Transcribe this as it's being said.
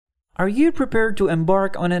Are you prepared to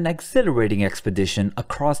embark on an exhilarating expedition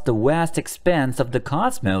across the vast expanse of the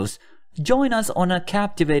cosmos? Join us on a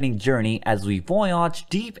captivating journey as we voyage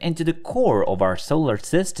deep into the core of our solar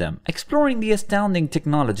system, exploring the astounding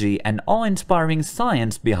technology and awe-inspiring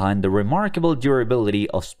science behind the remarkable durability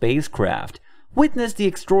of spacecraft. Witness the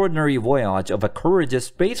extraordinary voyage of a courageous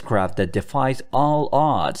spacecraft that defies all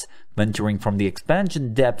odds, venturing from the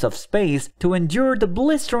expansion depths of space to endure the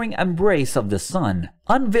blistering embrace of the sun.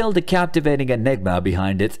 Unveil the captivating enigma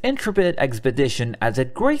behind its intrepid expedition as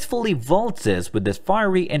it gracefully waltzes with this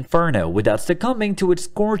fiery inferno without succumbing to its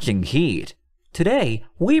scorching heat. Today,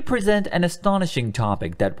 we present an astonishing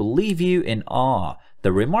topic that will leave you in awe: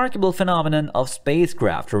 the remarkable phenomenon of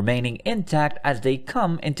spacecraft remaining intact as they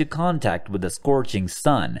come into contact with the scorching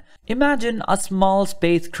sun. Imagine a small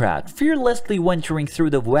spacecraft fearlessly venturing through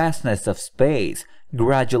the vastness of space,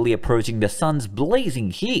 gradually approaching the sun's blazing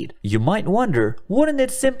heat. You might wonder, wouldn't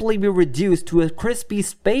it simply be reduced to a crispy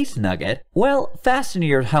space nugget? Well, fasten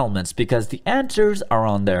your helmets because the answers are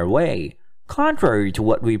on their way. Contrary to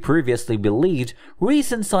what we previously believed,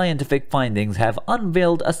 recent scientific findings have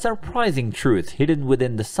unveiled a surprising truth hidden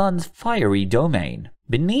within the sun's fiery domain.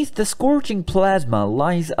 Beneath the scorching plasma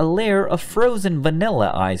lies a layer of frozen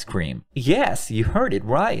vanilla ice cream. Yes, you heard it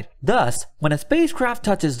right. Thus, when a spacecraft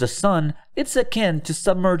touches the sun, it's akin to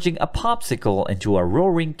submerging a popsicle into a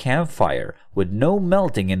roaring campfire, with no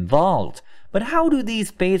melting involved. But how do these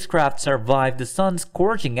spacecraft survive the sun's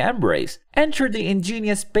scorching embrace? Enter the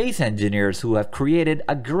ingenious space engineers who have created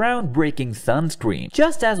a groundbreaking sunscreen.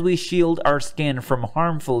 Just as we shield our skin from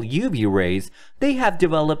harmful UV rays, they have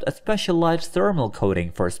developed a specialized thermal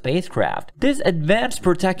coating for spacecraft. This advanced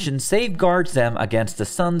protection safeguards them against the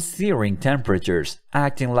sun's searing temperatures,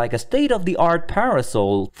 acting like a state-of-the-art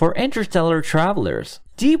parasol for interstellar travelers.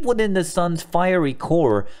 Deep within the sun's fiery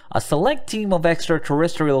core, a select team of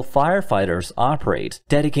extraterrestrial firefighters operates,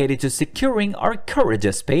 dedicated to securing our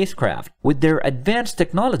courageous spacecraft. With their advanced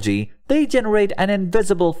technology, they generate an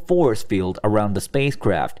invisible force field around the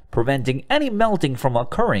spacecraft, preventing any melting from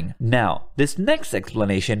occurring. Now, this next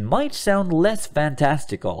explanation might sound less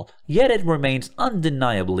fantastical, yet it remains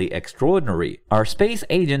undeniably extraordinary. Our space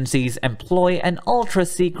agencies employ an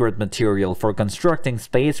ultra-secret material for constructing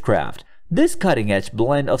spacecraft. This cutting-edge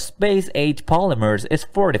blend of space-age polymers is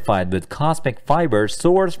fortified with cosmic fibers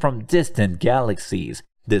sourced from distant galaxies.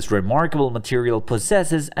 This remarkable material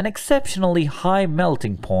possesses an exceptionally high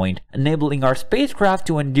melting point, enabling our spacecraft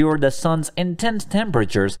to endure the sun's intense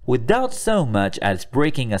temperatures without so much as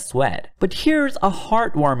breaking a sweat. But here's a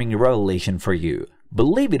heartwarming revelation for you.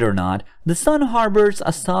 Believe it or not, the sun harbors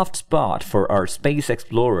a soft spot for our space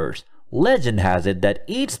explorers. Legend has it that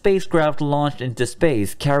each spacecraft launched into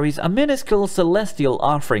space carries a minuscule celestial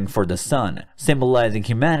offering for the sun, symbolizing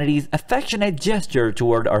humanity's affectionate gesture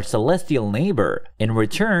toward our celestial neighbor. In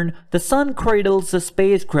return, the sun cradles the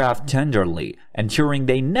spacecraft tenderly, ensuring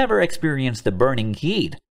they never experience the burning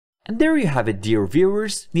heat. And there you have it, dear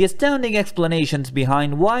viewers, the astounding explanations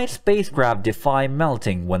behind why spacecraft defy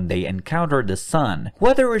melting when they encounter the sun.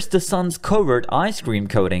 Whether it's the sun's covert ice cream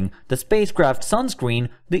coating, the spacecraft sunscreen,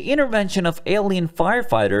 the intervention of alien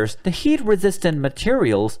firefighters, the heat-resistant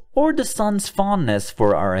materials, or the sun's fondness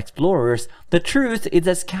for our explorers, the truth is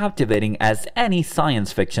as captivating as any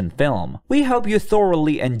science fiction film. We hope you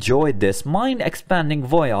thoroughly enjoyed this mind-expanding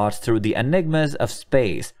voyage through the enigmas of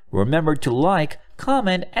space. Remember to like,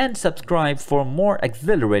 comment, and subscribe for more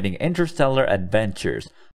exhilarating interstellar adventures.